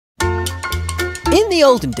In the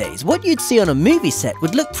olden days, what you'd see on a movie set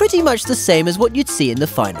would look pretty much the same as what you'd see in the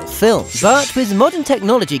final film. But with modern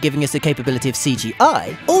technology giving us the capability of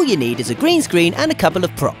CGI, all you need is a green screen and a couple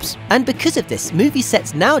of props. And because of this, movie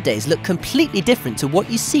sets nowadays look completely different to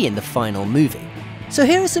what you see in the final movie. So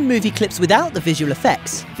here are some movie clips without the visual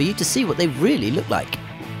effects, for you to see what they really look like.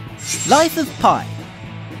 Life of Pi.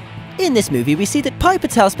 In this movie, we see that Pi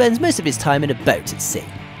Patel spends most of his time in a boat at sea.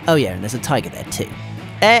 Oh yeah, and there's a tiger there too.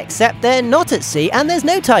 Except they're not at sea and there's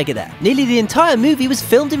no tiger there. Nearly the entire movie was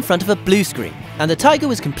filmed in front of a blue screen, and the tiger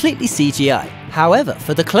was completely CGI. However,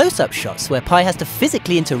 for the close-up shots where Pi has to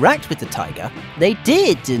physically interact with the tiger, they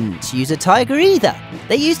didn't use a tiger either.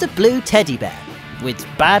 They used a blue teddy bear, with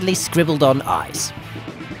badly scribbled on eyes.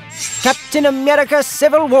 Captain America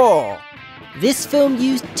Civil War. This film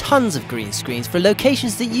used tons of green screens for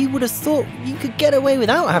locations that you would have thought you could get away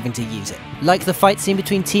without having to use it. Like the fight scene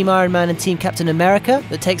between Team Iron Man and Team Captain America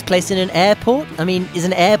that takes place in an airport. I mean, is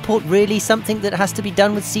an airport really something that has to be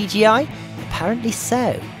done with CGI? Apparently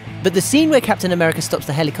so. But the scene where Captain America stops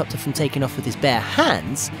the helicopter from taking off with his bare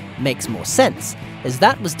hands makes more sense, as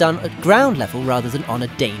that was done at ground level rather than on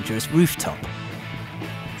a dangerous rooftop.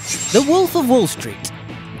 The Wolf of Wall Street.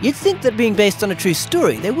 You'd think that being based on a true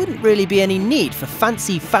story, there wouldn't really be any need for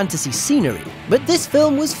fancy fantasy scenery, but this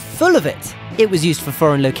film was full of it. It was used for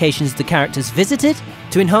foreign locations the characters visited,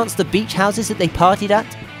 to enhance the beach houses that they partied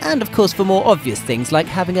at, and of course for more obvious things like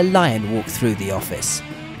having a lion walk through the office.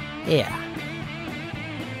 Yeah.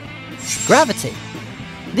 Gravity.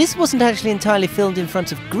 This wasn't actually entirely filmed in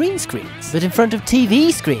front of green screens, but in front of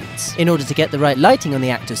TV screens, in order to get the right lighting on the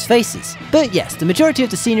actors' faces. But yes, the majority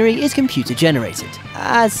of the scenery is computer generated,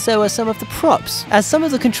 as so are some of the props, as some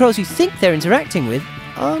of the controls you think they're interacting with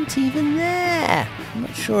aren't even there. I'm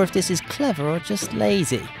not sure if this is clever or just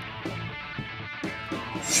lazy.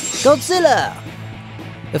 Godzilla!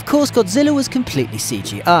 Of course, Godzilla was completely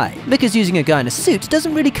CGI, because using a guy in a suit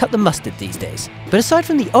doesn't really cut the mustard these days. But aside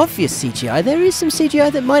from the obvious CGI, there is some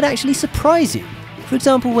CGI that might actually surprise you. For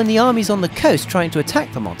example, when the army's on the coast trying to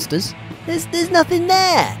attack the monsters, there's nothing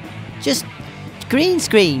there. Just green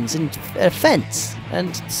screens and a fence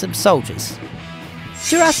and some soldiers.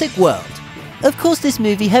 Jurassic World. Of course, this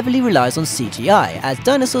movie heavily relies on CGI, as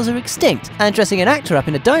dinosaurs are extinct, and dressing an actor up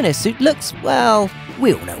in a dino suit looks, well,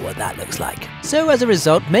 we all know what that looks like. So as a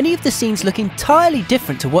result, many of the scenes look entirely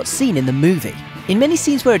different to what's seen in the movie. In many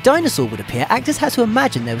scenes where a dinosaur would appear, actors had to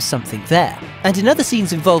imagine there was something there. And in other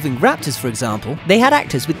scenes involving raptors, for example, they had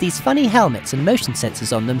actors with these funny helmets and motion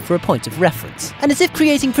sensors on them for a point of reference. And as if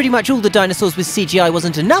creating pretty much all the dinosaurs with CGI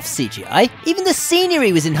wasn't enough CGI, even the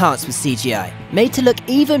scenery was enhanced with CGI, made to look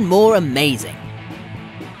even more amazing.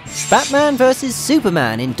 Batman vs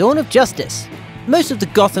Superman in Dawn of Justice. Most of the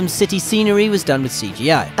Gotham City scenery was done with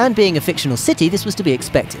CGI, and being a fictional city, this was to be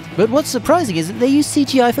expected. But what's surprising is that they used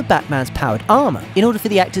CGI for Batman's powered armor, in order for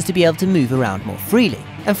the actors to be able to move around more freely.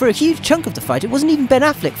 And for a huge chunk of the fight, it wasn't even Ben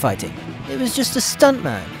Affleck fighting. It was just a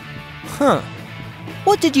stuntman. Huh.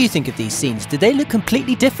 What did you think of these scenes? Did they look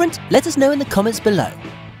completely different? Let us know in the comments below.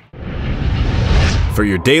 For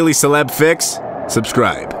your daily celeb fix,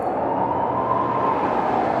 subscribe.